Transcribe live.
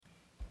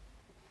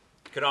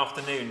Good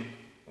afternoon.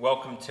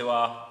 Welcome to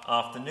our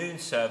afternoon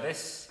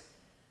service.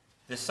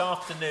 This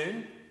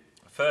afternoon,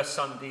 first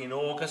Sunday in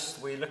August,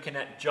 we're looking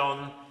at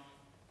John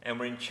and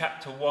we're in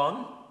chapter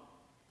 1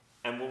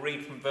 and we'll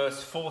read from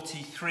verse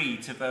 43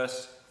 to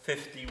verse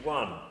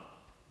 51.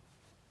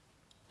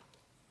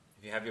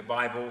 If you have your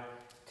Bible,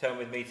 turn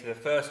with me to the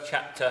first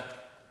chapter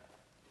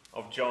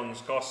of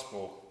John's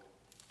Gospel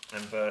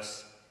and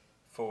verse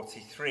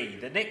 43.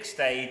 The next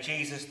day,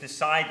 Jesus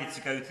decided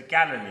to go to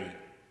Galilee.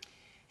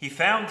 He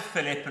found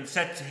Philip and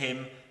said to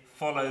him,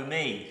 "Follow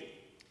me."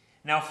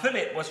 Now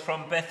Philip was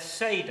from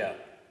Bethsaida,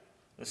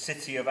 the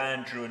city of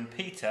Andrew and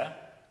Peter.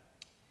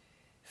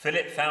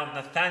 Philip found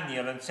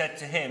Nathanael and said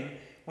to him,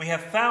 "We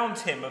have found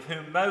him of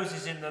whom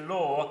Moses in the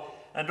law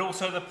and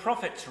also the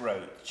prophets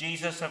wrote,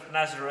 Jesus of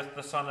Nazareth,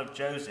 the son of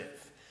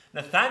Joseph."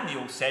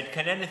 Nathanael said,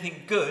 "Can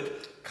anything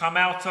good come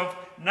out of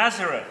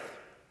Nazareth?"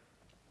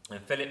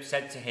 And Philip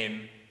said to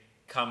him,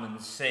 "Come and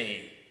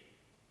see."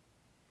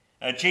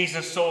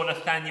 Jesus saw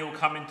Nathanael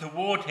coming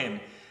toward him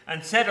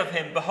and said of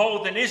him,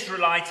 "Behold, an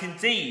Israelite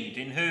indeed,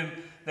 in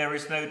whom there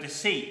is no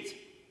deceit."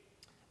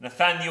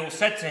 Nathanael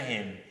said to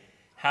him,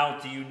 "How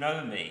do you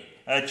know me?"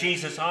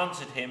 Jesus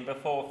answered him,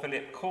 "Before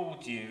Philip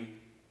called you,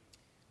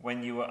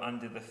 when you were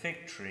under the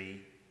fig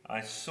tree,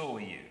 I saw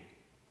you."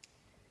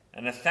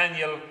 And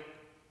Nathanael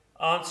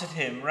answered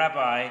him,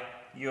 "Rabbi,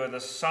 you are the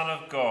Son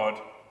of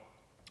God,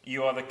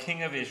 you are the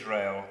King of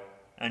Israel."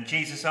 And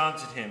Jesus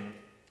answered him,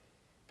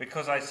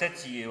 "Because I said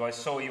to you, I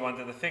saw you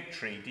under the fig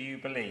tree, do you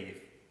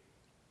believe?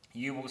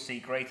 You will see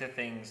greater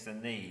things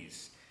than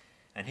these."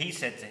 And he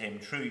said to him,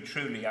 "Truly,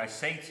 truly, I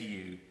say to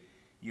you,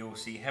 you will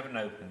see heaven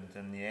opened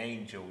and the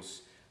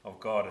angels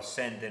of God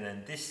ascending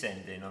and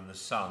descending on the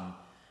Son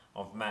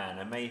of Man."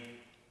 And may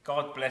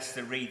God bless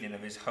the reading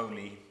of his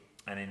holy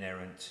and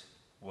inerrant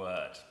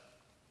word.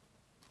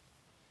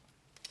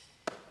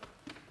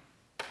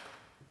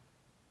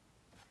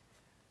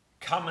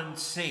 Come and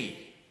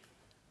see.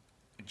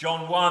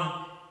 John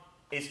 1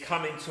 is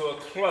coming to a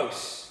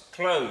close.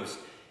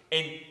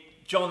 In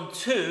John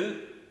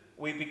 2,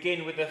 we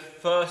begin with the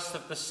first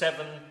of the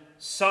 7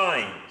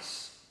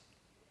 signs.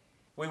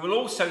 We will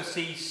also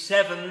see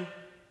 7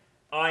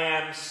 I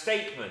am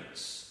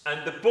statements,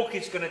 and the book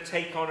is going to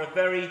take on a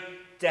very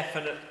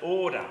definite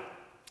order.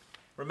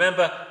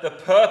 Remember the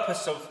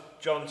purpose of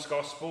John's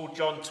Gospel,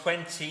 John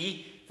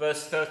 20,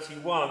 verse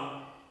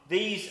 31.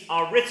 These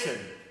are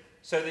written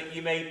so that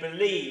you may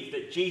believe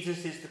that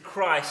Jesus is the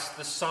Christ,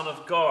 the Son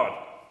of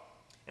God,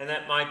 and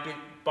that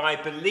by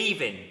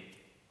believing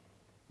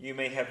you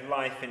may have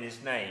life in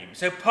his name.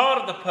 So part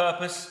of the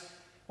purpose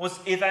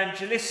was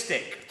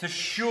evangelistic, to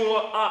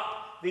shore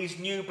up these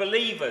new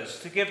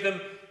believers, to give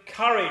them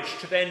courage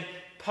to then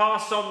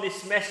pass on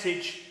this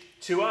message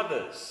to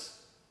others.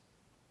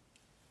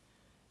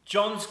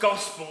 John's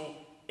Gospel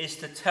is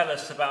to tell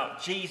us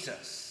about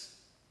Jesus,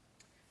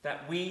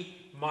 that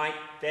we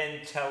might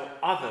then tell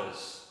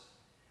others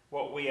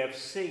what we have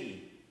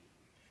seen.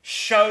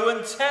 Show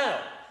and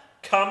tell.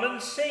 Come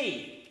and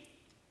see.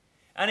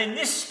 And in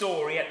this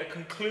story, at the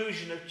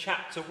conclusion of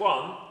chapter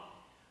 1,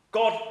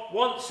 God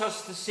wants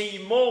us to see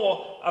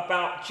more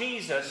about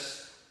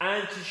Jesus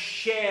and to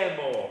share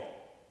more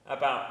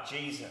about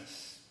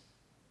Jesus.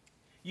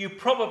 You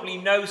probably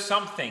know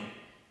something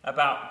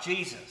about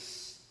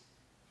Jesus.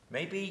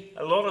 Maybe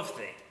a lot of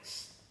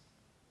things.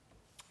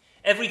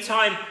 Every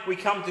time we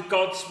come to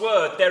God's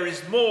word, there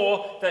is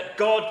more that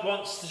God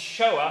wants to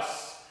show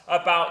us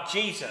about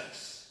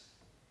Jesus.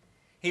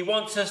 He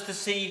wants us to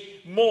see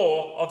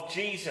more of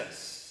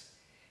Jesus.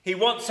 He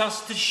wants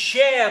us to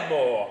share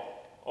more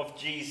of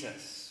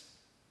Jesus.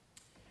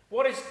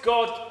 What is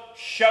God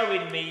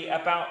showing me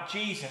about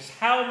Jesus?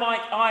 How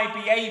might I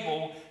be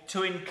able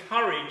to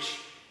encourage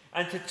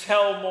and to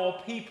tell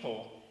more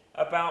people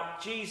about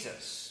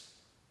Jesus?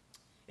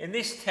 In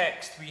this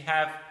text we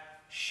have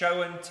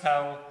show and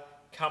tell,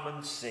 come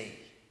and see.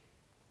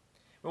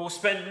 We will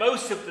spend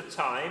most of the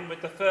time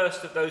with the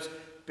first of those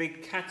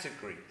big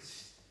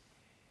categories.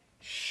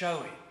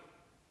 Showing.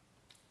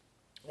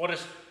 What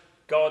does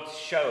God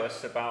show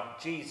us about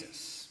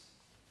Jesus?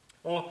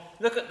 Well,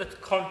 look at the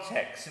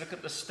context, look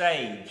at the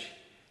stage.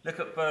 Look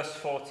at verse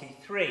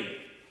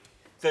 43.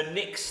 The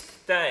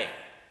next day.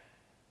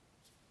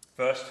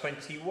 Verse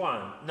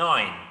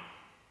 9.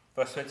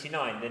 Verse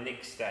 29, the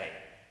next day.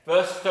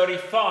 Verse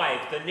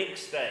 35, the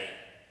next day.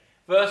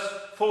 Verse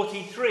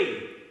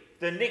 43,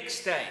 the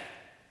next day.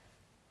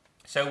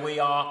 So we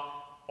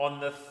are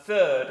on the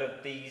third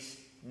of these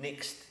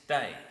next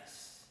days.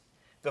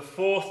 The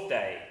fourth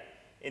day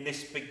in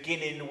this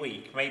beginning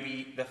week,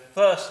 maybe the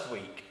first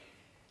week,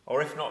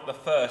 or if not the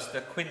first,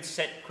 the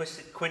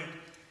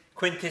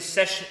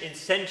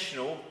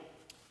quintessential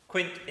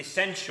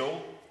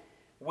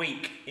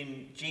week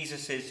in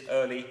Jesus'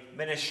 early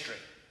ministry.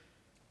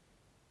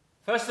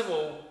 First of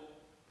all,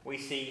 we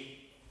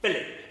see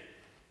Philip.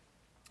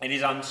 It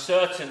is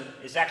uncertain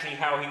exactly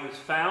how he was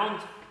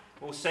found.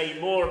 We'll say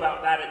more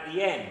about that at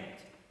the end.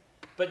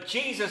 But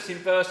Jesus in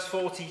verse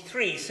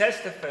 43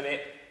 says to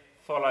Philip,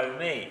 "Follow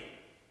me."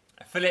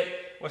 Philip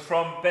was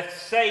from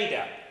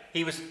Bethsaida,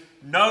 He was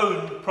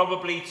known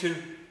probably to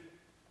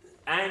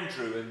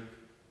Andrew and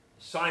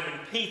Simon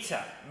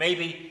Peter,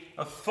 maybe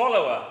a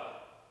follower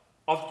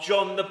of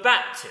John the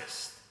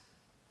Baptist.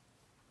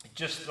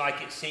 Just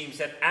like it seems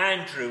that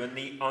Andrew and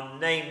the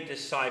unnamed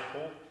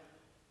disciple,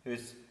 who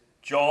is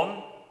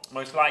John,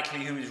 most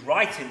likely who is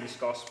writing this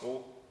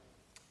gospel,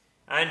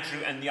 Andrew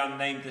and the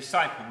unnamed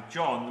disciple,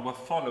 John, were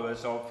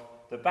followers of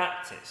the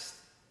Baptist.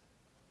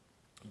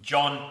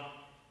 John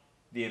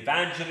the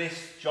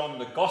evangelist, John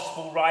the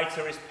gospel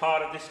writer is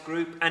part of this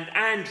group, and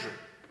Andrew.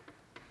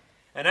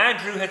 And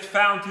Andrew had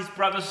found his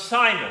brother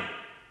Simon,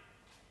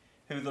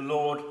 who the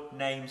Lord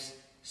names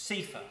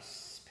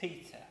Cephas,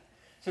 Peter.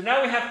 So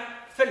now we have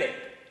Philip,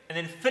 and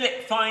then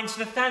Philip finds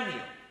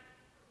Nathanael,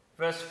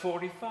 verse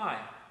 45.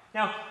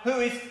 Now, who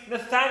is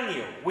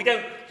Nathanael? We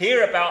don't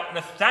hear about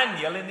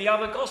Nathanael in the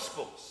other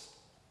Gospels.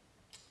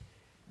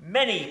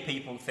 Most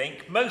people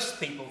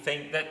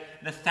think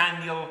that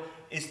Nathanael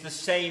is the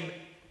same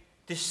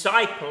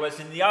disciple as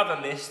in the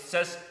other lists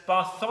as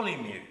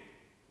Bartholomew.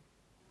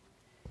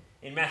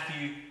 In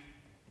Matthew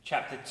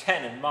chapter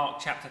 10 and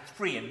Mark chapter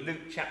 3 and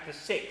Luke chapter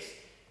 6,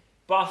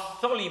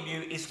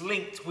 Bartholomew is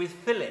linked with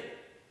Philip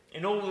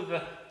in all of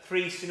the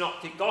three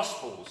synoptic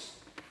Gospels.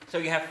 So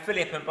you have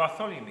Philip and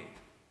Bartholomew.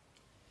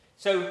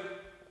 So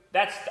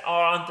that's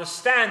our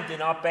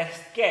understanding, our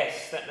best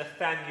guess, that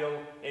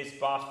Nathanael is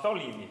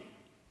Bartholomew.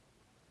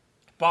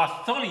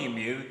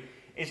 Bartholomew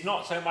is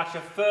not so much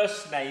a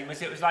first name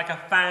as it was like a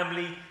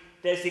family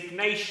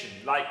designation,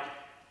 like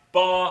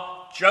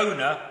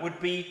Bar-Jonah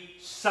would be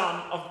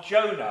son of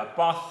Jonah.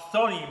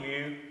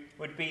 Bartholomew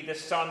would be the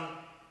son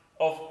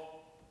of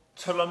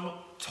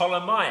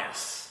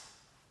Ptolemaeus.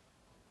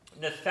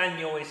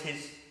 Nathanael is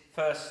his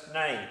first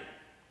name.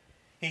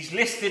 He's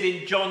listed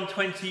in John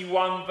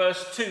 21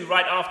 verse 2,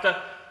 right after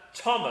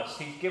Thomas.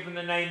 He's given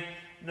the name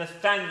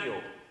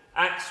Nathanael.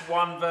 Acts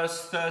 1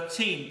 verse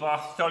 13,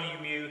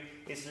 Bartholomew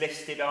is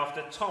listed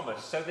after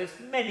Thomas. So there's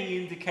many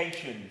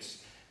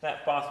indications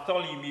that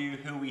Bartholomew,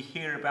 who we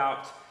hear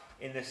about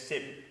in the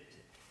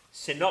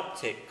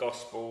synoptic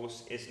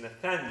Gospels, is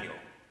Nathanael.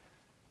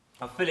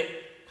 Now Philip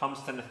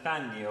comes to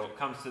Nathanael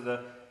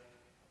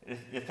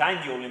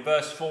in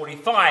verse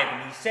 45,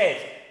 and he says,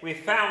 "We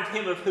found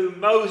him of whom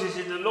Moses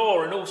in the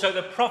law and also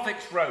the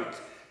prophets wrote,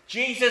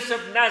 Jesus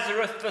of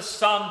Nazareth, the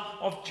son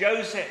of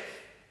Joseph."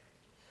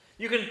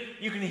 You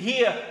can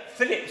hear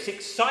Philip's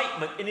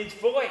excitement in his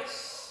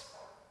voice.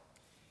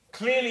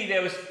 Clearly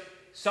there was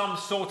some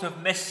sort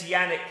of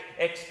messianic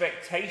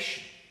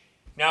expectation.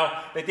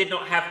 Now, they did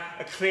not have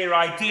a clear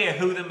idea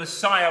who the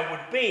Messiah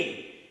would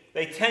be.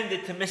 They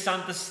tended to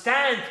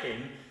misunderstand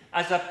him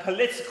as a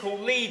political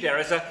leader,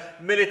 as a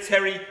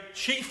military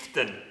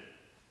chieftain.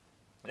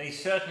 They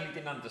certainly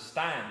didn't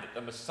understand that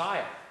the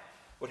Messiah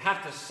would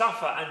have to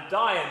suffer and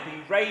die and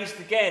be raised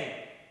again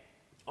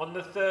on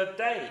the third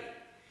day.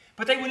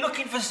 But they were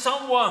looking for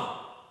someone,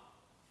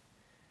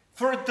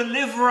 for a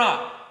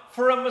deliverer,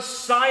 for a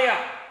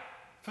Messiah,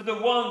 for the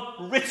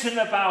one written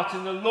about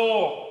in the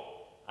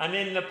law and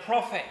in the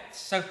prophets.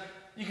 So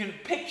you can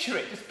picture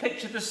it, just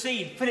picture the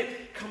scene.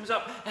 Philip comes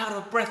up out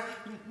of breath.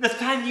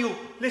 "Nathanael,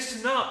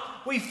 listen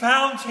up, we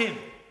found him.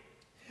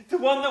 The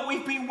one that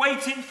we've been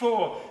waiting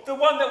for, the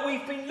one that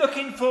we've been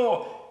looking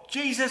for,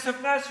 Jesus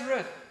of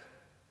Nazareth,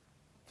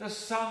 the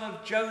son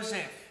of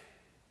Joseph."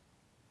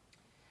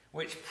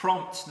 Which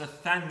prompts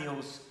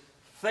Nathanael's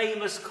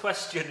famous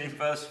question in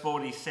verse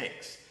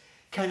 46.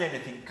 Can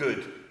anything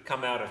good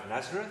come out of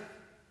Nazareth?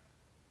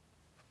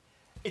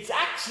 It's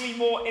actually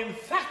more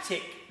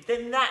emphatic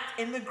than that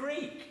in the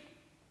Greek.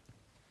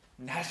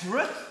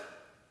 Nazareth?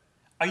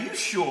 Are you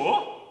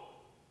sure?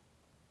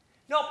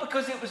 Not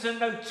because it was a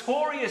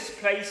notorious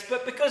place,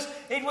 but because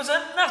it was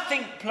a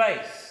nothing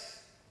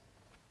place.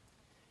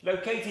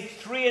 Located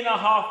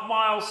 3.5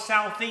 miles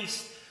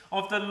southeast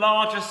of the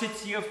larger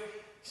city of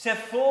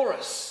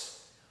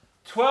Sepphoris,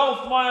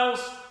 12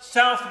 miles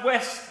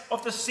southwest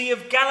of the Sea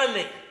of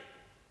Galilee.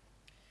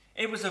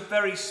 It was a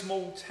very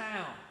small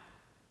town.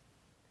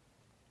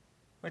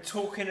 We're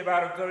talking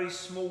about a very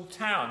small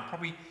town,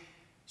 probably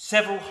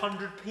several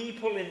hundred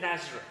people in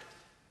Nazareth.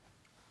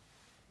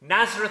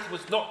 Nazareth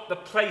was not the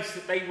place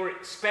that they were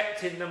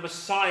expecting the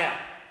Messiah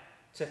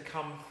to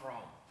come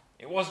from.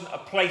 It wasn't a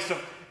place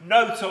of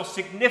note or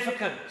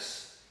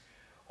significance,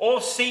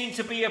 or seen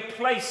to be a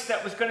place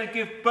that was going to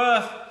give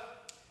birth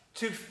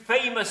to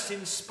famous,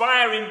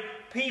 inspiring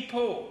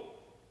people.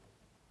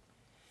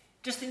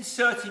 Just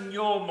insert in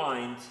your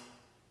mind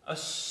a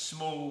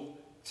small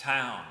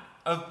town,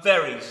 a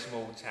very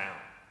small town.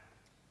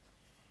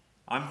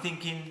 I'm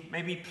thinking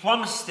maybe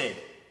Plumstead,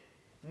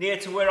 near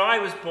to where I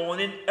was born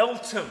in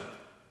Eltham.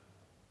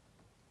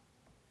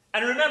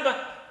 And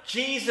remember,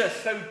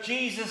 Jesus, though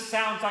Jesus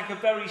sounds like a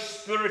very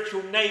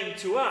spiritual name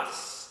to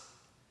us,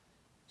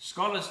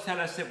 scholars tell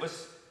us it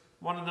was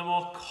one of the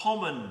more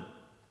common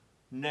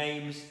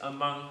names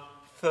among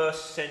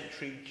first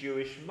century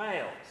Jewish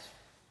males.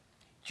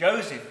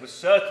 Joseph was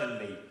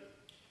certainly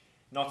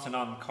not an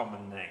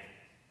uncommon name.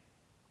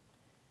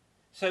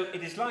 So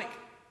it is like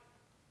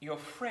your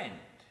friend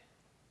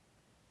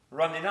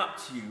running up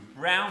to you,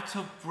 out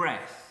of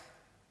breath,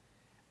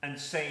 and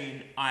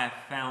saying, I have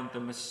found the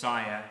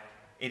Messiah,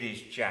 it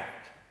is Jack.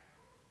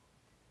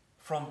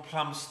 From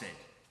Plumstead,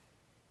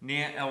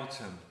 near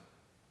Eltham,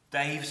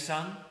 Dave's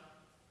son?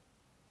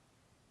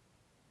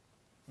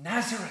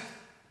 Nazareth.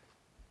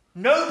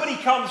 Nobody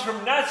comes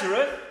from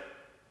Nazareth.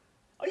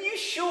 Are you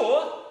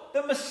sure?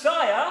 The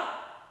Messiah?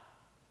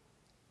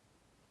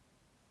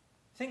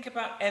 Think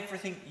about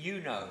everything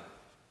you know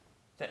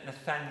that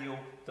Nathanael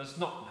does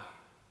not know.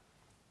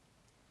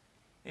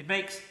 It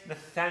makes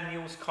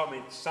Nathanael's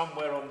comment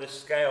somewhere on the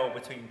scale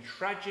between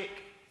tragic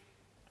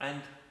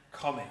and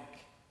comic,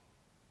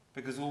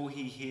 because all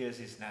he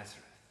hears is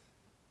Nazareth.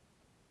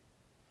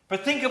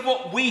 But think of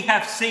what we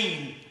have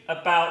seen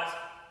about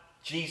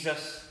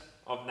Jesus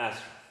of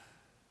Nazareth.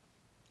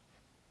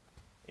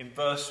 In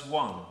verse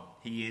 1,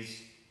 he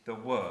is the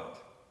Word.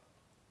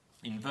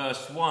 In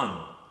verse 1,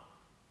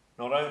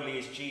 not only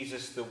is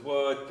Jesus the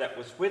Word that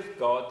was with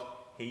God,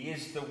 he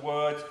is the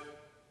Word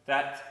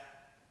that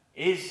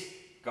is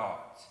God.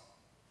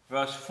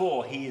 Verse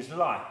 4, he is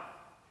life.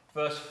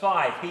 Verse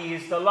 5, he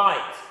is the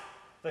light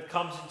that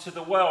comes into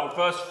the world.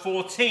 Verse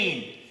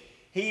 14,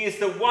 he is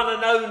the one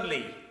and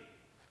only,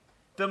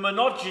 the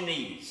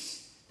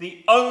monogenes,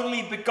 the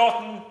only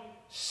begotten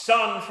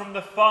Son from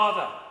the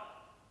Father.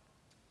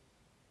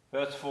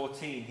 Verse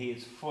 14, he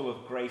is full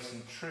of grace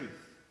and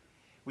truth.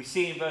 We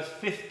see in verse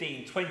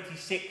 15,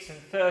 26 and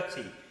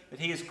 30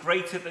 that he is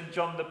greater than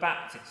John the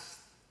Baptist.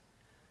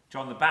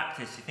 John the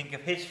Baptist, you think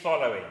of his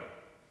following.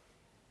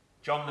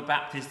 John the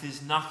Baptist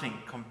is nothing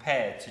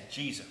compared to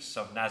Jesus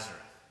of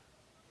Nazareth.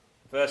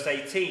 Verse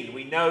 18,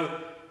 we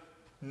know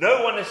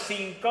no one has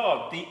seen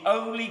God, the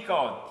only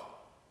God.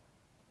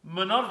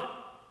 Monogenes,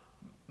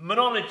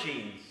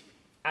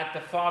 at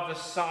the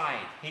Father's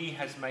side, he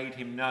has made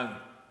him known.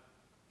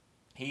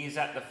 He is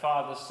at the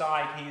Father's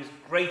side, he is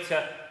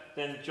greater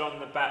than John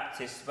the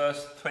Baptist.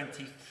 Verse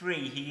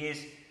 23, he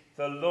is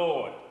the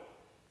Lord.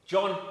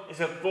 John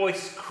is a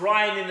voice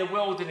crying in the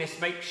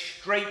wilderness, make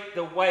straight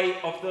the way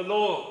of the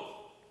Lord.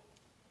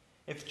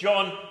 If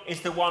John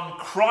is the one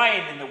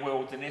crying in the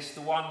wilderness,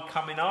 the one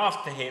coming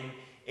after him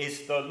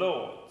is the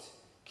Lord.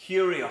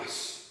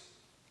 Kyrios.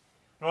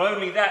 Not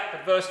only that,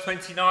 but verse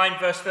 29,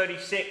 verse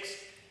 36,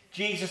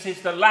 Jesus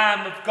is the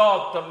Lamb of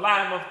God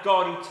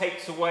who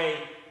takes away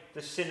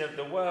the sin of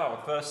the world.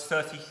 Verse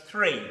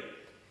 33,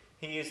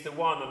 he is the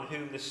one on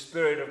whom the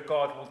Spirit of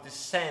God will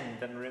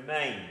descend and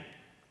remain.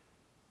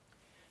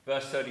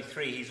 Verse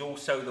 33, he's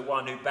also the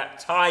one who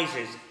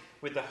baptizes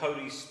with the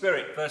Holy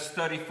Spirit. Verse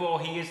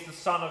 34, he is the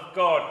Son of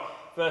God.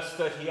 Verse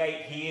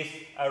 38, he is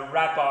a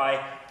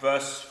rabbi.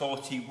 Verse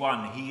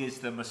 41, he is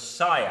the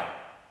Messiah,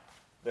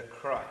 the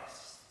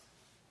Christ.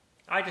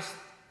 I just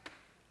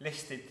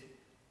listed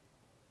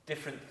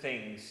different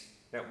things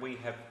that we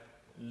have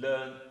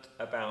learnt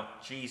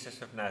about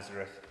Jesus of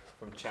Nazareth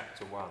from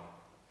chapter 1.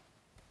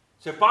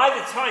 So by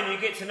the time you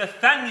get to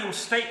Nathanael's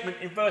statement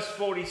in verse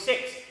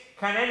 46,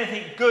 can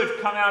anything good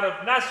come out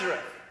of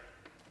Nazareth?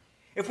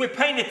 If we're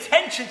paying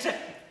attention to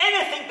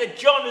anything that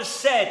John has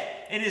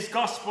said in his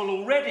gospel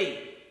already,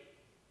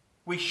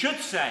 we should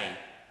say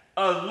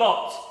a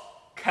lot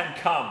can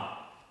come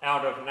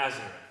out of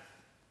Nazareth.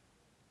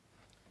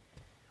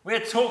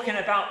 We're talking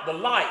about the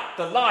light,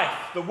 the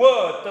life, the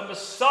Word, the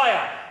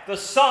Messiah, the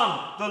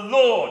Son, the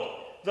Lord,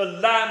 the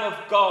Lamb of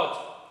God,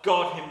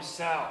 God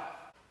himself.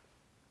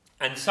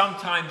 And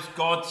sometimes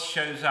God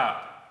shows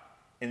up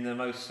in the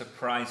most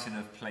surprising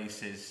of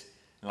places,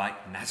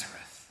 like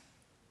Nazareth.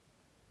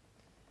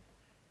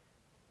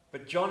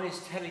 But John is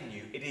telling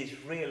you it is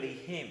really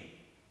him.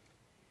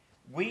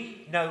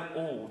 We know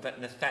all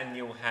that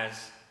Nathanael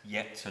has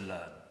yet to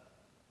learn.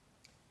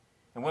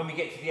 And when we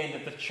get to the end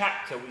of the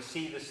chapter, we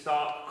see the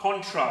stark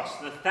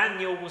contrast.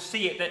 Nathanael will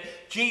see it, that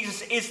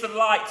Jesus is the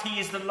light, he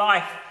is the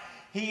life,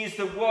 he is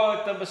the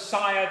Word, the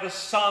Messiah, the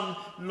Son,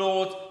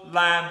 Lord,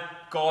 Lamb,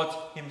 God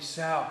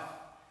himself,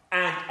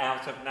 and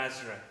out of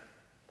Nazareth.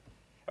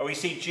 And we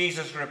see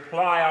Jesus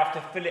reply after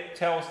Philip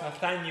tells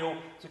Nathanael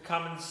to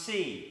come and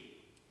see.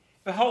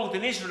 Behold,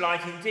 an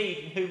Israelite indeed,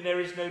 in whom there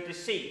is no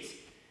deceit,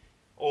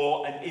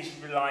 or an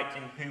Israelite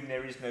in whom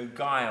there is no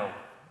guile,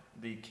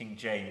 the King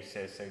James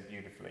says so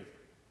beautifully.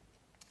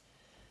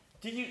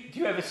 Do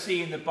you ever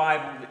see in the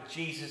Bible that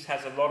Jesus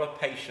has a lot of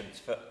patience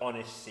for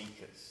honest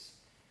seekers?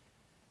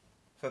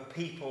 For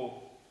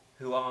people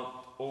who aren't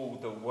all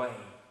the way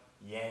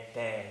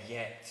there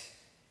yet.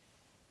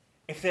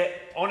 If they're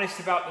honest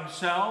about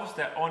themselves,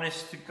 they're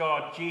honest to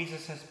God,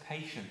 Jesus has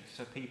patience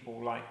for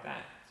people like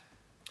that.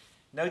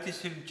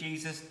 Notice who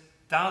Jesus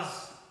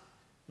does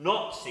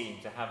not seem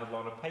to have a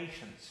lot of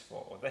patience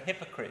for. The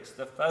hypocrites,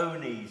 the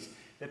phonies,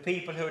 the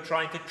people who are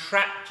trying to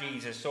trap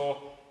Jesus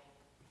or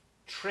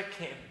trick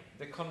him,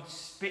 the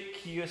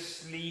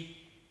conspicuously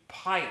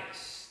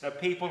pious, the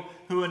people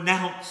who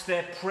announce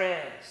their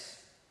prayers,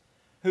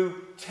 who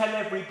tell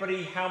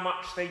everybody how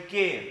much they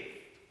give,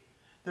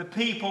 the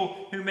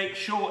people who make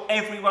sure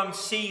everyone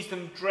sees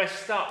them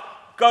dressed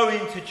up,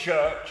 going to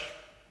church,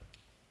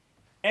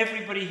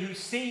 everybody who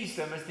sees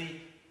them as the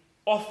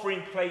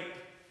offering plate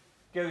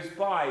goes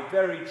by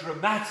very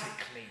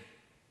dramatically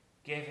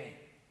giving.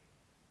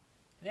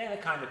 They're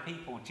the kind of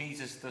people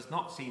Jesus does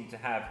not seem to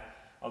have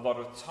a lot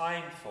of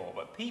time for,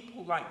 but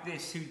people like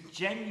this who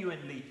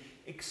genuinely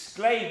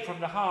exclaim from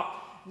the heart,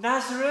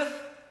 "Nazareth?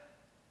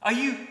 Are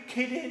you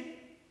kidding?"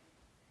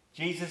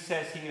 Jesus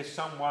says he is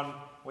someone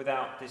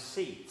without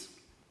deceit.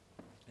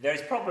 There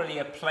is probably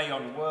a play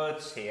on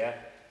words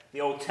here.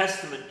 The Old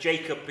Testament,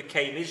 Jacob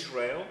became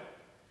Israel.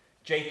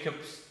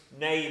 Jacob's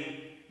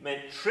name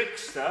meant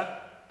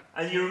trickster.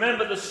 And you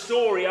remember the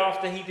story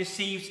after he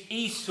deceives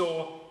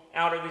Esau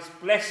out of his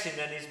blessing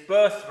and his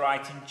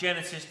birthright in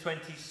Genesis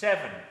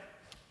 27.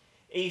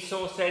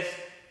 Esau says,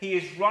 "He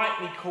is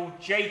rightly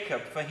called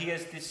Jacob, for he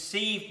has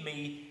deceived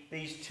me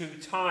these 2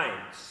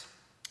 times.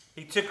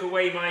 He took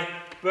away my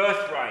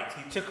birthright.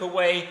 He took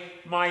away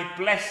my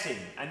blessing."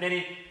 And then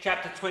in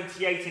chapter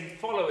 28 and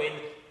following,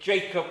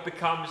 Jacob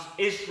becomes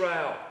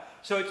Israel.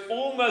 So it's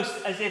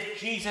almost as if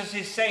Jesus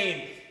is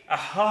saying,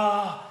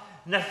 "Aha,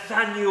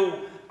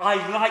 Nathanael, I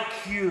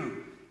like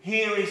you.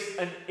 Here is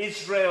an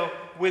Israel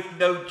with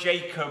no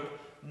Jacob,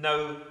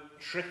 no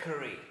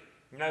trickery,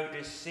 no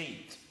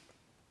deceit."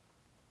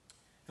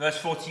 Verse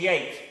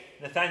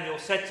 48, Nathanael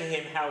said to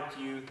him, "How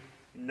do you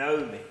know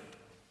me?"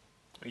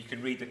 You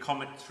can read the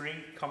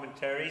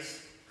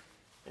commentaries,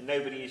 and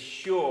nobody is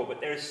sure,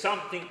 but there is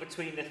something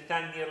between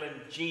Nathanael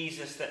and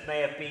Jesus that may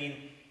have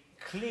been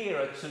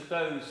clearer to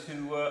those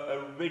who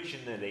were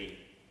originally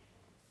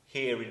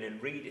hearing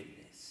and reading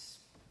this.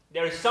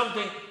 There is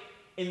something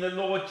in the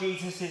Lord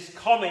Jesus'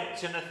 comment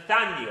to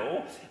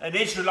Nathanael, an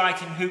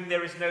Israelite in whom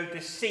there is no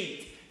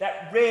deceit,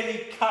 that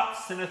really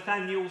cuts to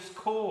Nathanael's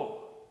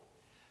core.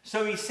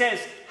 So he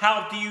says,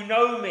 "How do you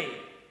know me?"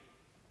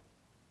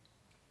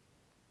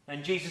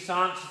 And Jesus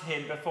answered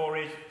him,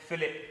 "Before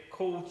Philip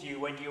called you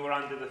when you were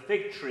under the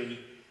fig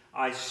tree,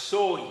 I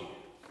saw you."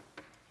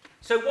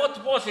 So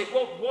what was it?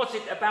 What was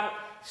it about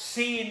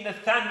seeing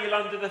Nathanael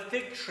under the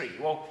fig tree?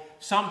 Well,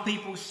 some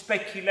people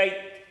speculate,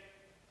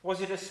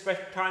 was it a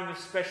time of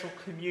special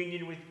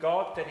communion with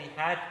God that he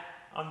had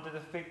under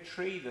the fig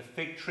tree? The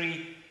fig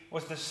tree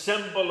was the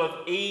symbol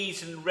of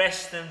ease and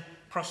rest and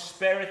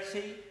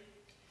prosperity.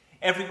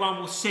 Everyone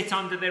will sit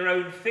under their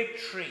own fig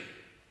tree.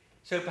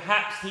 So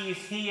perhaps he is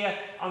here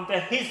under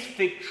his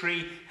fig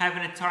tree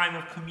having a time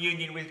of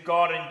communion with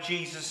God, and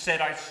Jesus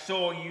said, "I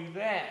saw you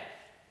there."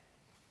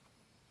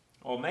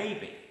 Or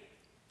maybe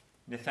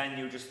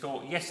Nathanael just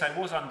thought, "Yes, I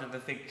was under the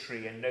fig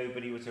tree and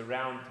nobody was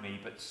around me,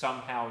 but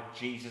somehow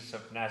Jesus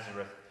of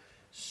Nazareth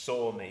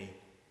saw me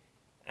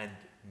and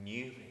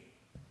knew me."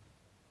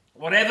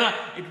 Whatever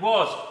it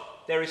was,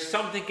 there is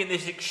something in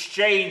this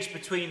exchange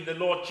between the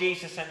Lord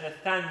Jesus and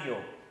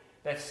Nathanael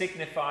that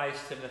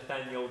signifies to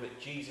Nathanael that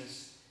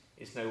Jesus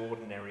is no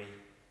ordinary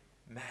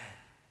man.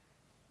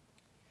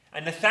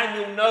 And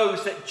Nathanael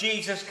knows that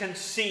Jesus can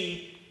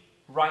see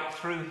right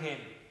through him.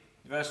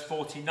 Verse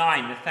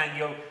 49,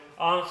 Nathanael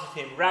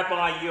answered him,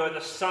 "Rabbi, you are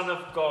the Son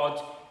of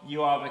God,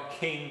 you are the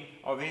King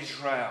of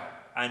Israel."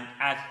 And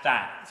add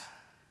that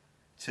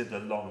to the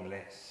long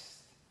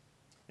list.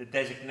 The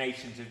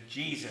designations of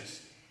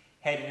Jesus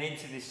heading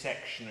into this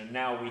section, and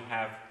now we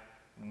have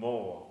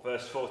more.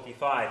 Verse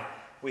 45,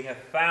 "We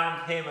have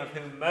found him of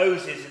whom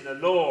Moses in the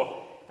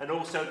law and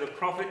also the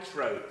prophets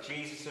wrote,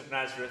 Jesus of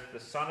Nazareth,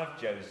 the son of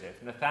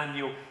Joseph."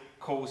 Nathanael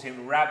calls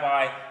him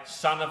Rabbi,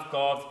 Son of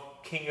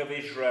God, King of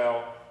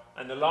Israel.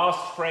 And the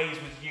last phrase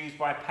was used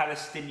by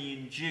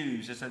Palestinian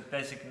Jews as a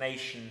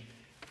designation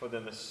for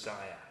the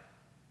Messiah.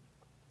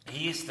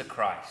 He is the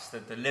Christ, the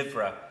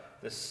deliverer,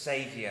 the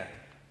Saviour,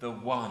 the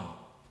one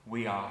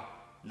we are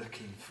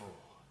looking for.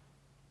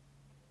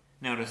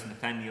 Now, does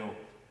Nathanael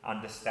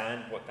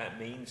understand what that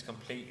means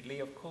completely?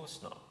 Of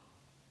course not.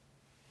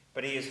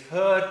 But he has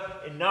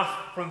heard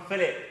enough from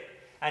Philip,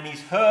 and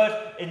he's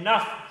heard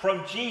enough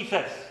from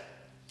Jesus,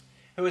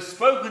 who has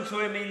spoken to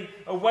him in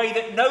a way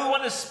that no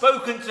one has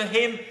spoken to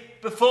him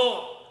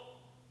before,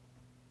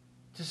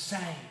 to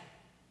say,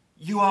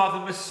 "You are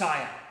the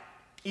Messiah,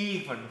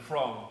 even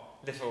from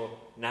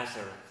little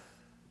Nazareth."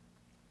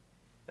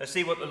 Let's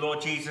see what the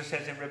Lord Jesus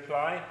says in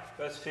reply.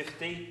 Verse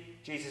 50,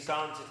 Jesus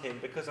answered him,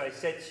 "Because I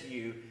said to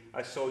you,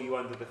 I saw you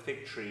under the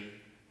fig tree,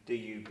 do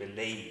you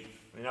believe?"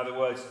 In other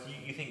words,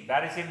 you think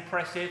that is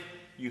impressive?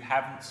 You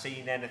haven't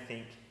seen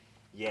anything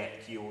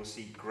yet. You will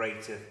see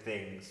greater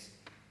things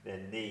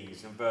than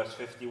these. And verse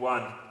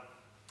 51,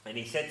 "And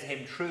he said to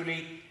him,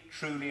 Truly,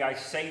 truly, I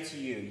say to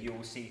you, you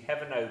will see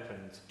heaven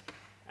opened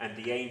and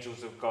the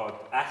angels of God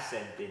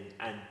ascending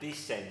and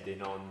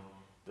descending on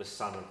the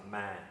Son of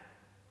Man."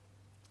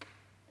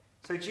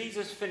 So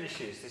Jesus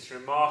finishes this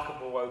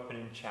remarkable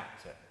opening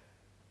chapter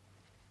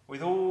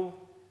with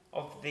all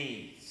of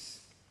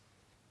these,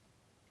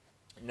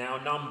 now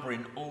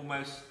numbering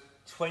almost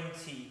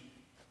 20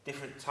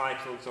 different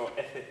titles or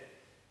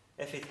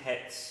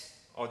epithets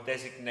or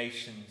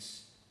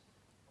designations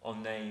or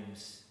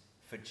names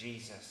for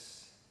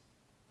Jesus.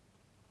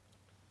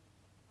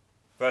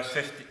 Verse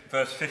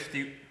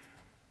 50.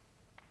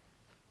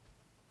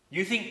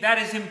 You think that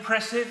is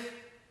impressive?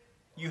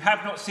 You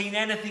have not seen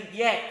anything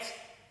yet.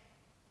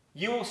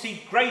 You will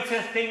see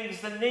greater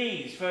things than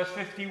these. Verse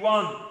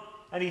 51.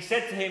 And he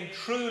said to him,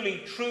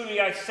 truly,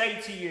 truly, I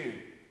say to you,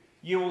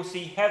 you will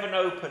see heaven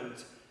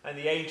opened and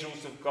the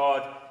angels of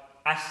God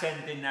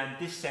ascending and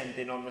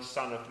descending on the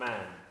Son of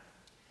Man.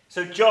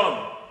 So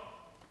John,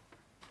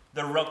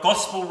 the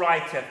Gospel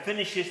writer,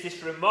 finishes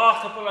this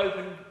remarkable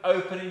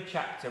opening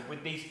chapter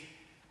with these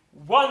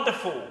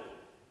wonderful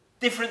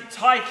different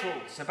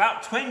titles,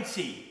 about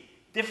 20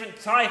 different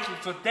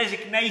titles or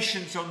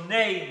designations or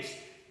names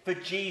for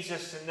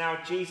Jesus. And now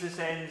Jesus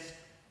ends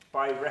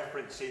by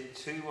referencing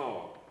two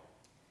more.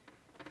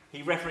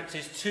 He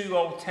references two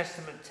Old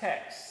Testament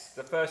texts.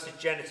 The first is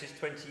Genesis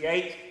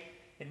 28.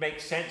 It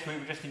makes sense. We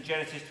were just in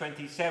Genesis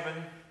 27,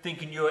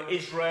 thinking you are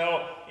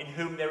Israel, in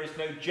whom there is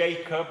no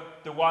Jacob,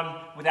 the one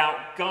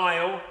without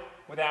guile,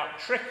 without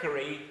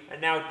trickery. And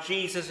now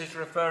Jesus is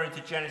referring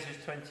to Genesis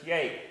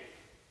 28.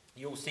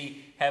 You'll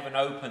see heaven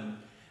open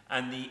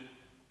and the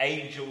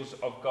angels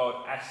of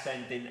God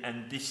ascending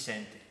and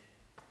descending.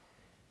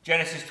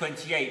 Genesis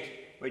 28,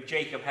 where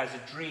Jacob has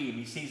a dream.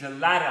 He sees a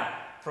ladder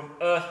from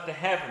earth to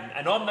heaven.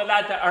 And on the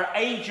ladder are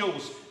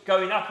angels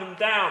going up and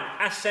down,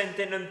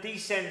 ascending and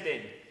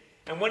descending.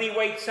 And when he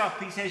wakes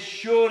up, he says,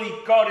 surely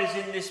God is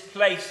in this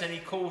place. And he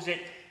calls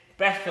it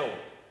Bethel.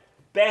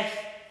 Beth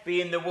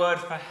being the word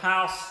for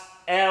house,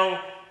 El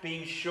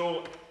being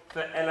short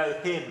for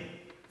Elohim,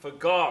 for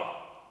God.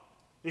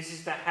 This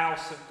is the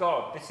house of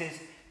God. This is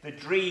the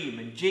dream.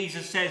 And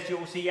Jesus says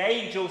you'll see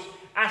angels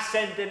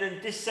ascending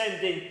and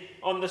descending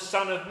on the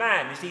Son of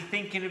Man. Is he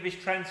thinking of his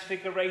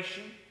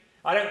transfiguration?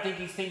 I don't think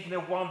he's thinking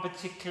of one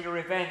particular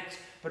event,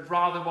 but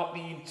rather what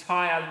the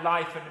entire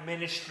life and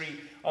ministry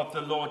of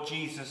the Lord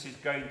Jesus is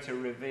going to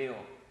reveal.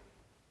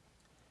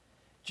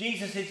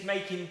 Jesus is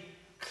making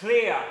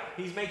clear,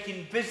 he's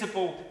making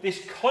visible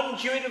this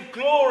conduit of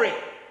glory.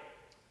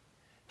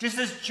 Just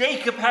as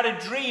Jacob had a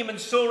dream and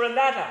saw a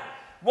ladder,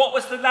 what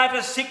was the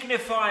ladder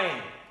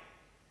signifying?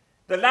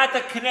 The ladder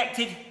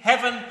connected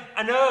heaven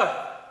and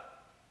earth.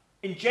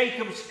 In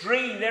Jacob's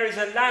dream, there is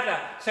a ladder,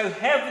 so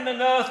heaven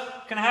and earth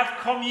can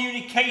have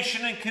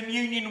communication and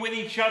communion with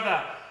each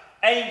other.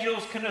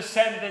 Angels can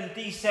ascend and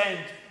descend.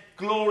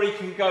 Glory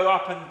can go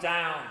up and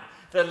down.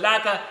 The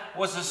ladder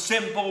was a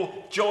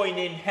symbol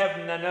joining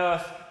heaven and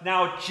earth.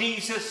 Now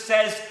Jesus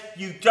says,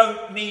 you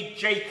don't need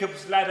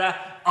Jacob's ladder.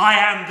 I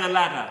am the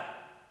ladder.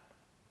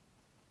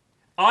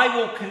 I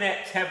will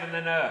connect heaven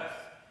and earth.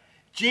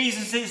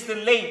 Jesus is the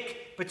link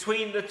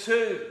between the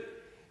two.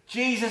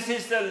 Jesus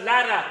is the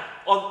ladder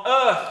on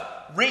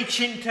earth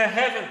reaching to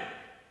heaven.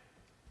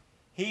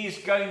 He is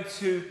going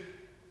to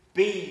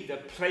be the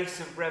place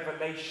of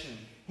revelation.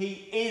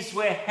 He is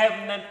where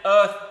heaven and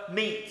earth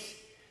meet.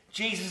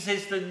 Jesus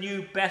is the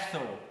new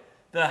Bethel,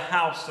 the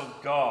house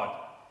of God.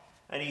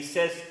 And he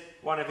says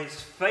one of his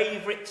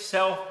favourite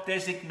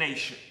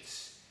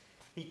self-designations.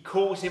 He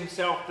calls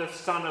himself the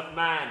Son of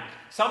Man.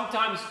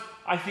 Sometimes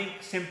I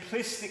think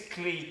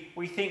simplistically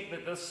we think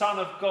that the Son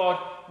of God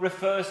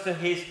refers to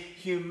his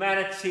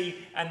humanity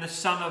and the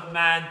Son of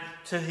Man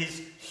to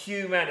his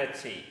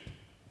humanity.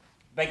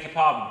 Beg your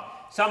pardon.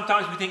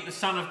 Sometimes we think the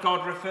Son of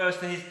God refers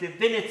to his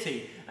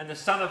divinity and the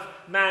Son of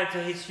Man to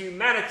his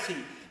humanity.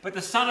 But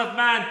the Son of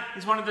Man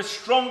is one of the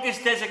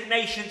strongest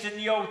designations in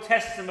the Old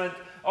Testament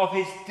of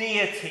his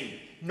deity,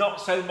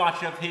 not so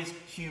much of his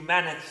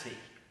humanity.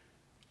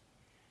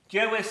 Do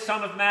you know where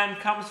Son of Man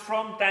comes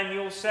from?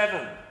 Daniel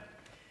 7.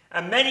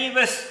 And many of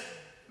us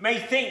may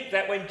think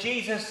that when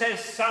Jesus says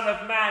Son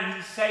of Man,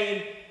 he's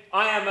saying,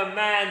 I am a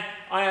man,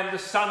 I am the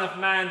Son of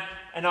Man,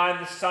 and I am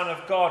the Son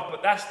of God.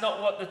 But that's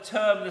not what the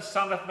term the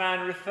Son of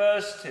Man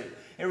refers to.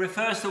 It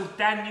refers to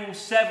Daniel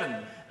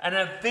 7 and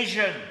a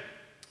vision.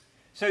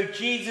 So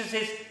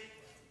Jesus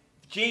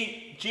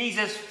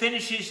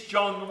finishes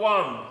John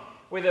 1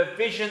 with a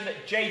vision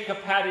that Jacob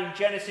had in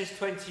Genesis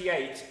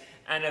 28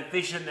 and a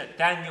vision that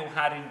Daniel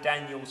had in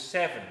Daniel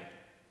 7.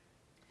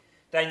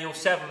 Daniel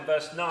 7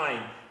 verse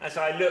 9, as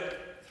I looked,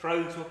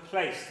 thrones were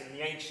placed, and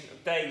the Ancient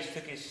of Days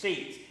took his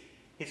seat.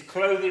 His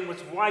clothing was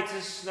white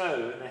as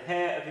snow, and the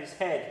hair of his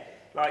head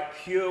like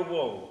pure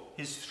wool.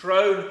 His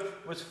throne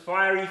was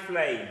fiery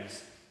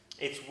flames.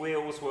 Its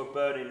wheels were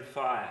burning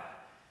fire.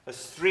 A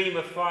stream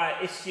of fire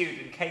issued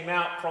and came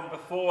out from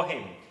before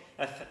him.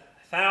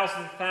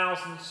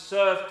 1,000,000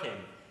 served him,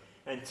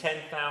 and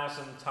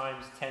 10,000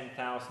 times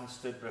 10,000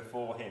 stood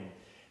before him.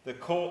 The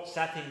court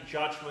sat in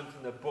judgment,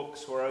 and the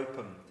books were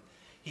opened.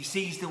 He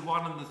sees the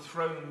one on the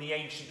throne, the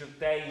Ancient of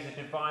Days, a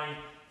divine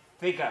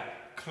figure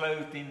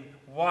clothed in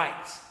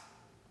white.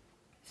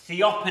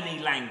 Theophany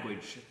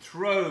language,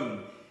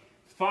 throne,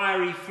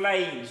 fiery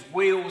flames,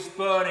 wheels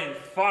burning,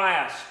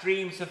 fire,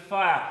 streams of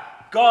fire.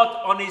 God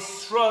on his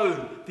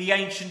throne, the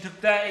Ancient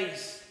of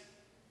Days.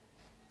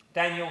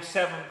 Daniel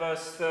 7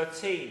 verse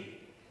 13.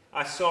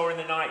 I saw in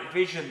the night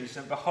visions,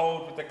 and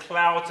behold, with the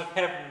clouds of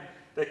heaven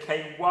there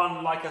came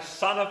one like a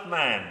son of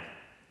man.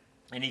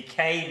 And he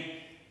came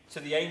to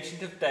the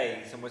Ancient of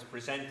Days and was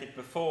presented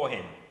before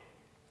him.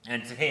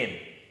 And to him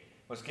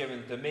was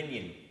given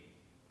dominion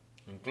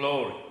and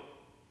glory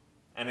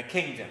and a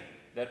kingdom,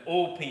 that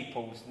all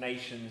peoples,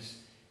 nations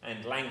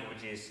and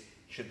languages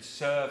should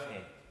serve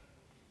him.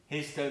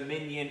 His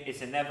dominion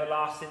is an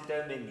everlasting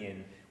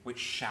dominion which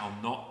shall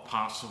not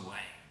pass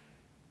away,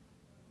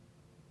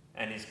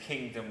 and his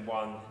kingdom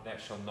one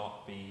that shall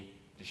not be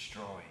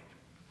destroyed.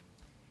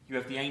 You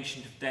have the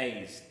Ancient of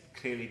Days,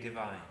 clearly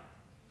divine,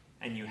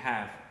 and you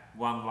have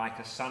one like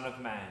a Son of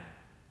Man,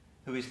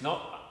 who is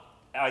not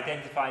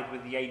identified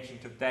with the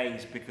Ancient of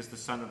Days because the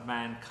Son of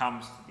Man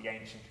comes to the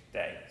Ancient of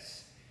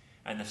Days,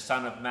 and the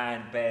Son of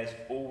Man bears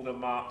all the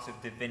marks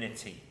of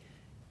divinity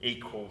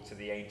equal to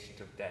the Ancient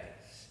of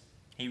Days.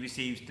 He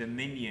receives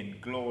dominion,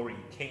 glory,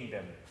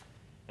 kingdom,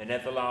 an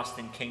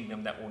everlasting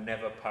kingdom that will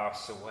never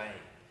pass away.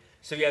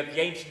 So you have the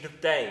Ancient of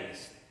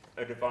Days,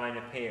 a divine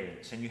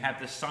appearance, and you have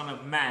the Son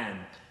of Man,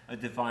 a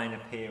divine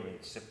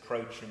appearance,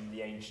 approaching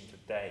the Ancient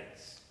of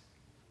Days.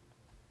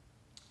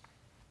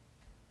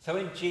 So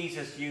when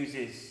Jesus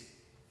uses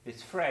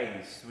this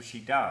phrase, which he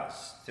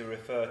does, to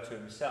refer to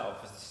himself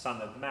as the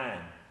Son of Man,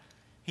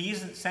 he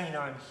isn't saying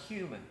I'm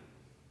human,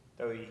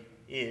 though he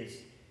is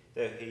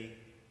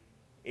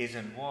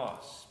and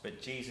was.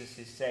 But Jesus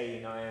is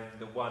saying I am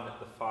the one at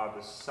the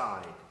Father's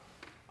side.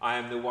 I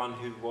am the one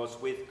who was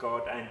with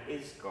God and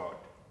is God,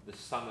 the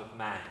Son of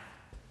Man,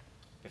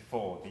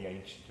 before the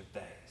Ancient of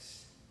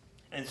Days.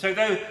 And so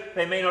though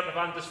they may not have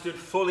understood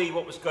fully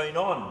what was going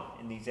on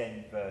in these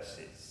end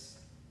verses,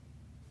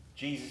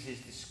 Jesus is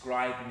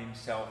describing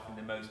himself in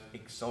the most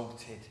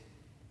exalted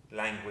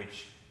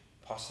language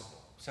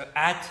possible. So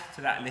add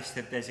to that list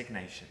of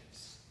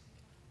designations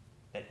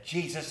that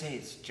Jesus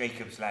is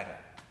Jacob's ladder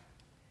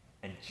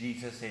and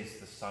Jesus is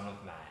the Son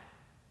of Man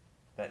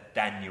that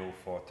Daniel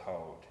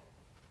foretold.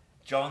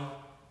 John,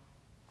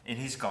 in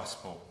his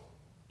gospel,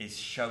 is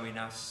showing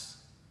us,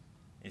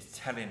 is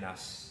telling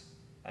us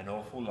an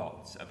awful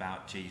lot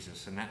about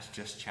Jesus, and that's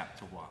just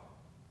chapter 1.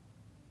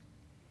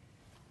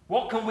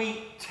 What can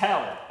we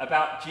tell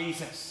about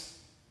Jesus?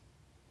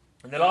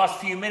 In the last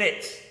few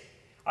minutes,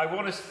 I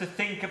want us to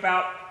think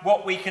about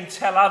what we can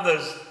tell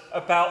others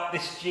about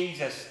this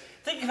Jesus.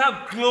 Think of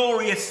how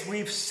glorious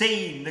we've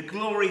seen, the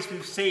glories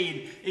we've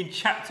seen in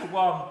chapter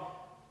 1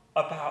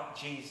 about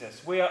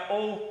Jesus. We are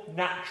all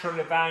natural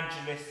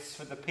evangelists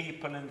for the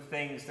people and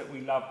things that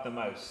we love the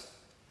most.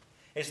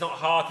 It's not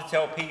hard to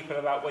tell people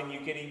about when you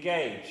get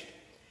engaged.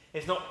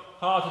 It's not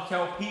hard to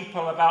tell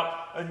people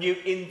about a new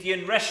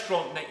Indian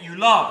restaurant that you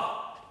love,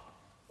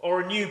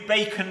 or a new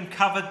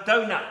bacon-covered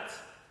donut.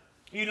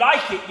 You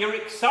like it, you're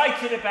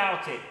excited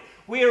about it.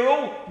 We are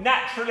all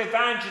natural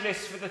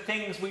evangelists for the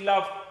things we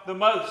love the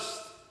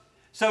most.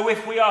 So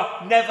if we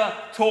are never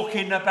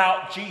talking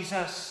about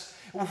Jesus,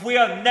 if we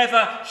are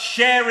never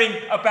sharing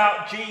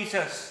about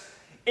Jesus,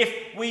 if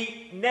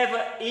we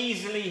never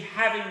easily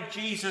having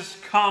Jesus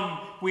come,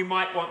 we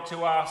might want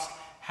to ask,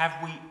 have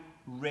we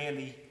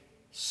really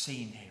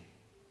seen him?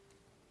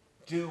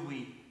 Do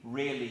we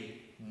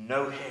really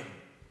know him?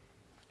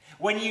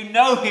 When you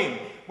know him,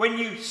 when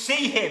you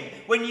see him,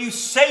 when you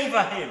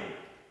savour him,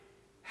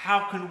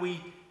 how can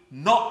we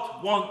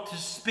not want to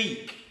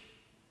speak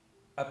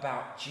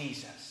about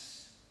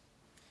Jesus?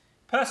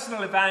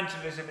 Personal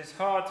evangelism is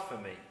hard for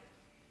me.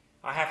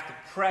 I have to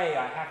pray,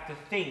 I have to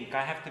think,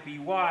 I have to be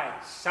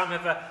wise. Some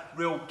have a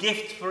real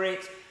gift for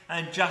it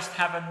and just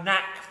have a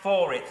knack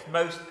for it.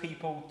 Most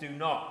people do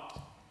not.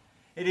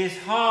 It is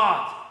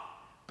hard,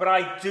 but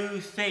I do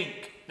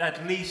think that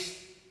at least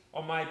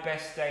on my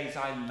best days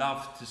I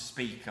love to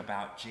speak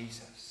about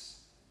Jesus.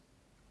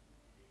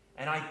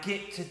 And I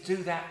get to do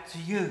that to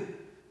you.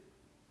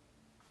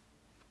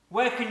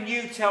 Where can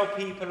you tell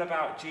people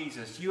about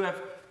Jesus? You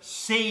have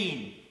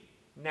seen,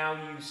 now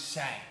you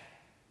say.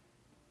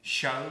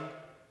 Show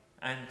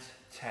and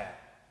tell.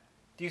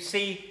 Do you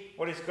see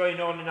what is going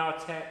on in our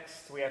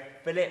text? We have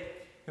Philip,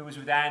 who was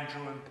with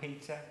Andrew and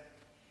Peter.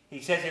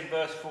 He says in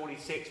verse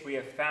 46, we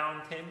have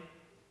found him.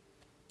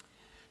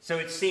 So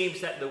it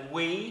seems that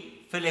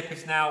Philip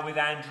is now with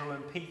Andrew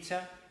and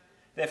Peter.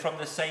 They're from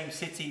the same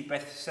city,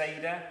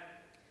 Bethsaida.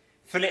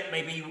 Philip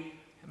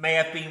may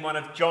have been one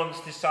of John's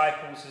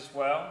disciples as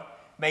well.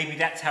 Maybe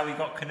that's how he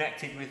got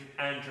connected with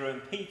Andrew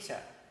and Peter.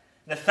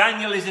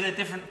 Nathanael is in a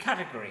different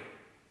category.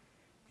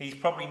 He's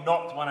probably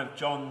not one of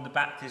John the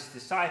Baptist's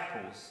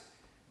disciples,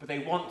 but they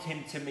want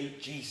him to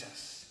meet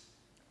Jesus.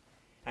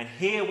 And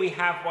here we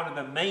have one of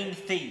the main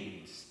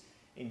themes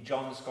in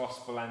John's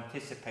Gospel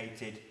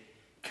anticipated: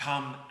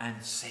 come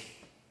and see.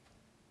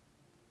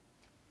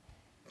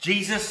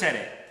 Jesus said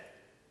it.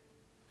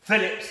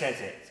 Philip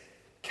says it.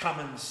 Come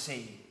and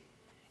see.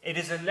 It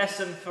is a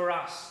lesson for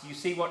us. You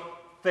see what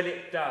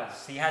Philip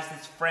does. He has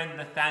this friend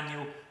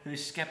Nathanael who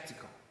is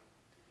skeptical.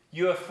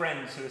 You have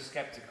friends who are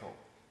skeptical,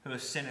 who are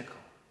cynical.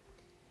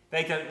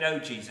 They don't know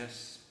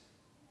Jesus.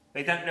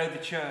 They don't know the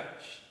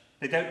church.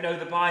 They don't know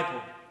the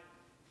Bible.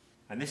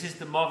 And this is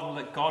the model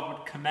that God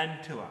would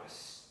commend to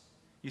us.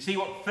 You see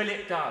what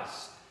Philip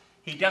does?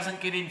 He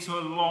doesn't get into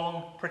a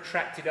long,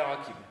 protracted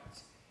argument.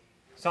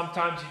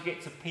 Sometimes you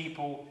get to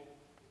people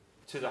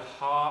to the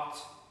heart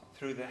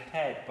through the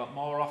head, but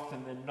more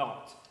often than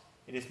not,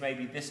 it is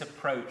maybe this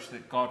approach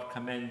that God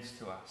commends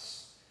to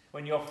us.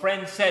 When your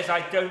friend says,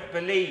 I don't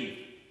believe,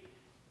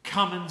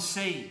 Come and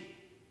see.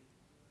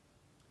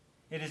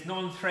 It is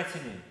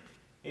non-threatening.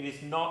 It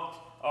is not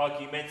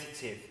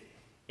argumentative.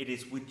 It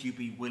is, would you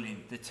be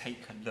willing to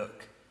take a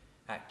look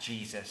at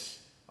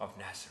Jesus of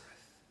Nazareth?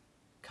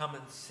 Come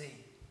and see.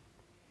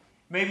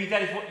 Maybe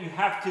that is what you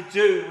have to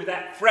do with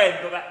that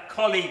friend or that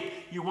colleague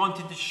you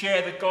wanted to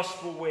share the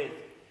gospel with.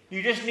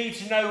 You just need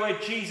to know where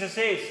Jesus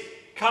is.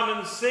 Come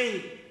and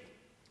see.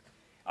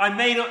 I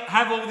may not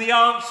have all the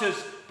answers,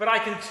 but I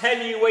can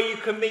tell you where you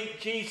can meet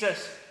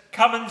Jesus.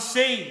 Come and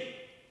see.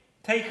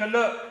 Take a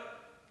look.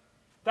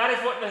 That is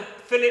what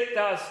Philip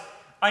does.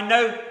 I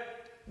know,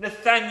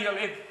 Nathaniel,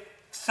 it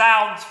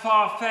sounds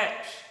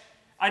far-fetched.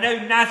 I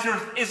know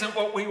Nazareth isn't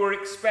what we were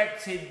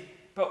expecting,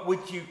 but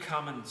would you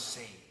come and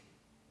see?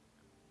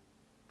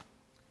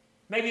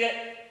 Maybe that's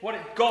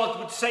what God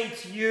would say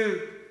to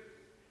you.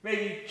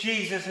 Maybe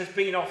Jesus has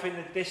been off in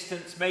the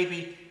distance.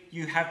 Maybe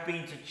you have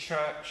been to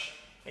church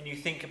and you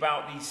think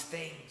about these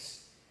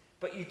things,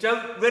 but you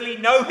don't really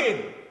know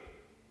him.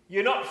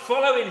 You're not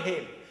following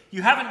him.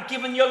 You haven't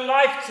given your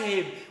life to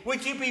him.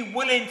 Would you be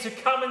willing to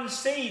come and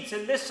see, to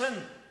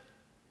listen,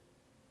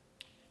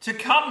 to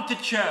come to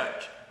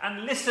church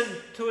and listen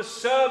to a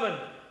sermon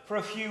for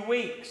a few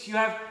weeks? You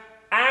have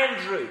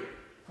Andrew.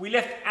 We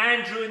left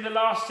Andrew in the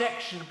last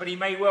section, but he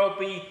may well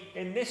be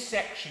in this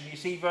section. You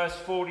see verse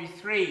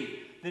 43.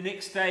 The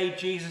next day,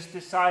 Jesus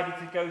decided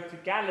to go to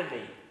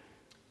Galilee.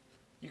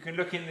 You can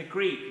look in the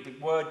Greek.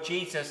 The word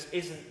Jesus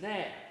isn't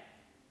there.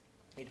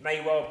 It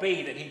may well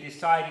be that he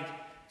decided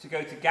to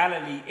go to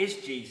Galilee is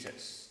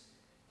Jesus.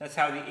 That's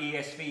how the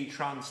ESV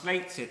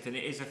translates it, and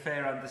it is a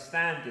fair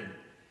understanding.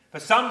 For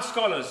some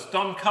scholars,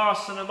 Don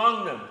Carson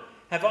among them,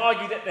 have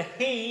argued that the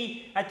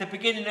he at the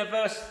beginning of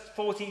verse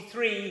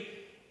 43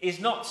 is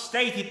not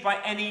stated by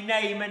any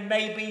name, and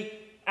maybe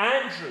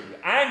Andrew.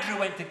 Andrew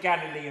went to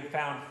Galilee and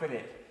found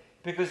Philip,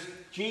 because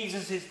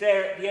Jesus is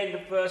there at the end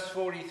of verse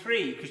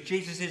 43, because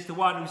Jesus is the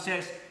one who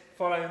says,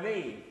 follow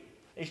me.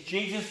 Is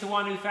Jesus the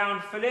one who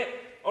found Philip,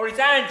 or is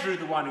Andrew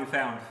the one who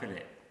found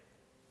Philip?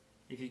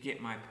 If you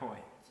get my point.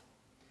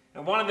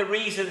 And one of the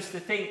reasons to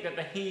think that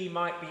the he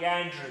might be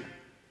Andrew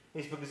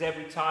is because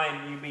every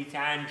time you meet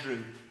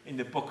Andrew in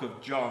the book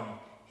of John,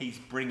 he's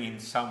bringing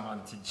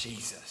someone to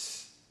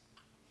Jesus.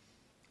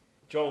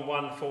 John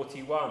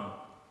 1:41,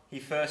 he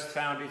first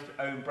found his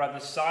own brother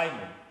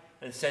Simon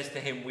and says to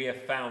him, we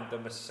have found the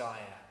Messiah.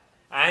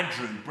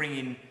 Andrew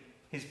bringing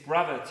his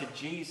brother to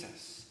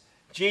Jesus.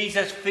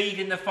 Jesus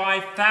feeding the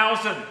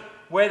 5,000.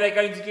 Where they're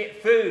going to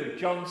get food.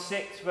 John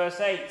 6 verse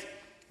 8.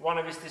 One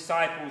of his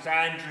disciples,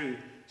 Andrew,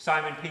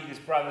 Simon Peter's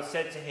brother,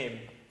 said to him,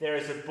 there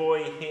is a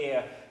boy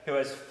here who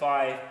has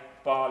 5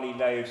 barley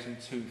loaves and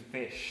 2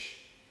 fish.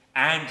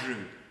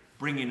 Andrew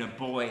bringing a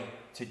boy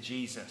to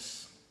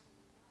Jesus.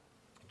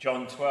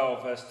 John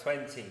 12 verse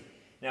 20.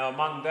 Now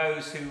among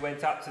those who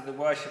went up to the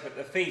worship at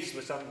the feast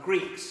were some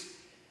Greeks.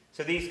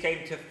 So these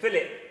came to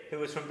Philip, who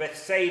was from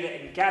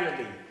Bethsaida in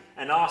Galilee,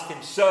 and asked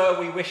him, Sir,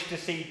 we wish to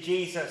see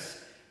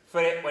Jesus.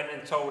 Philip went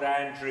and told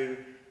Andrew.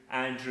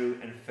 Andrew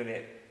and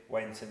Philip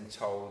went and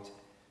told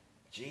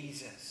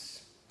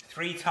Jesus.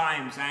 3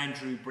 times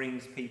Andrew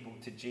brings people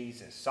to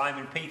Jesus.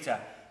 Simon Peter,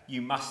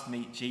 you must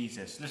meet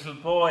Jesus. Little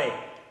boy,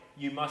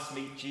 you must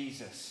meet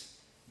Jesus.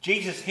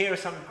 Jesus, here are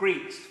some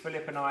Greeks.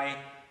 Philip and I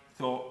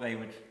thought they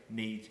would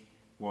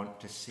want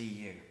to see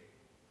you.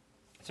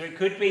 So it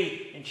could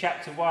be in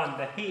chapter 1,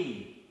 the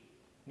he,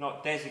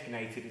 not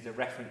designated, is a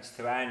reference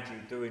to Andrew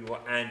doing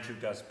what Andrew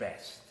does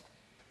best,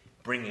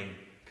 bringing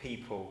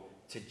people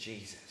to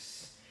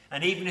Jesus.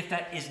 And even if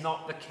that is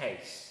not the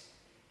case,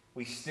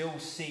 we still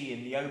see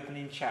in the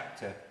opening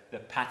chapter the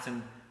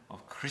pattern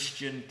of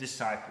Christian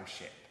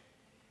discipleship.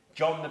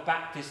 John the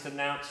Baptist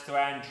announced to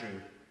Andrew,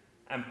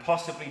 and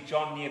possibly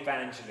John the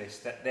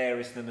Evangelist, that there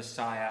is the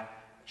Messiah.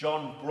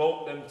 John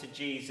brought them to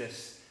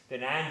Jesus.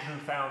 Then Andrew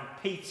found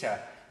Peter.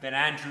 Then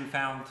Andrew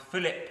found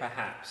Philip,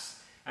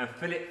 perhaps. And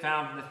Philip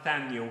found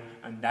Nathaniel,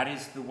 and that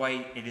is the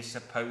way it is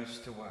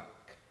supposed to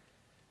work.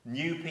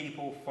 New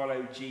people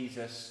follow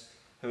Jesus,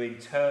 who in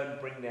turn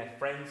bring their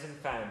friends and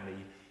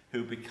family,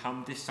 who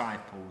become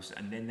disciples,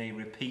 and then they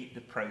repeat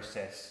the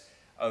process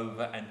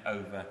over and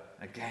over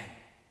again.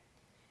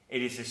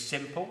 It is as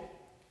simple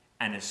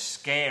and as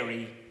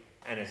scary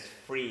and as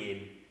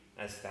freeing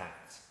as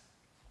that.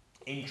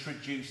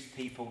 Introduce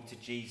people to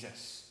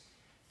Jesus.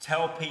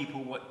 Tell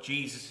people what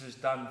Jesus has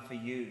done for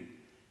you.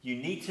 You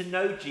need to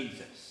know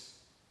Jesus.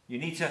 You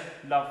need to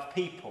love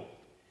people.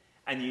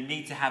 And you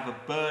need to have a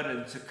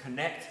burden to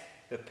connect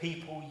the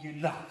people you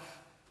love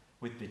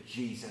with the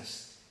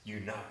Jesus you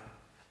know.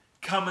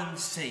 Come and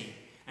see.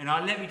 And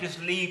let me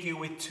just leave you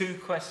with 2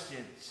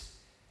 questions.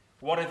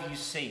 What have you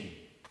seen?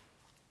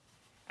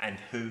 And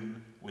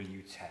whom will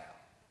you tell?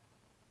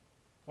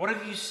 What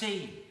have you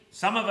seen?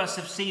 Some of us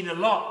have seen a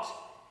lot.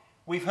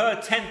 We've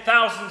heard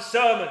 10,000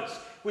 sermons.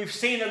 We've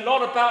seen a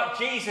lot about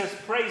Jesus,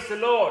 praise the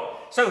Lord.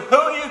 So who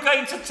are you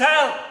going to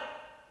tell?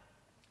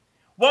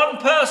 One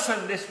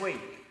person this week.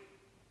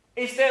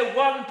 Is there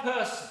one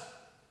person?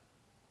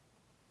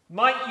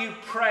 Might you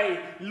pray,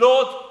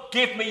 Lord,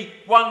 give me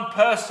one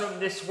person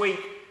this week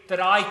that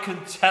I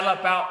can tell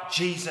about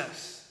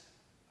Jesus,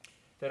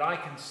 that I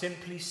can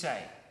simply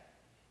say,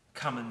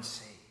 come and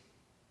see.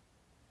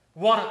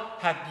 What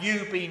have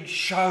you been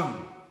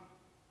shown?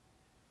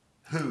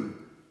 Who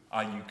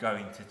are you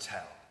going to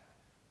tell?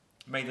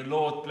 May the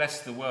Lord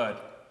bless the word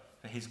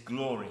for his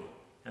glory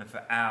and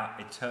for our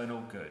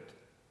eternal good.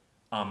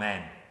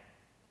 Amen.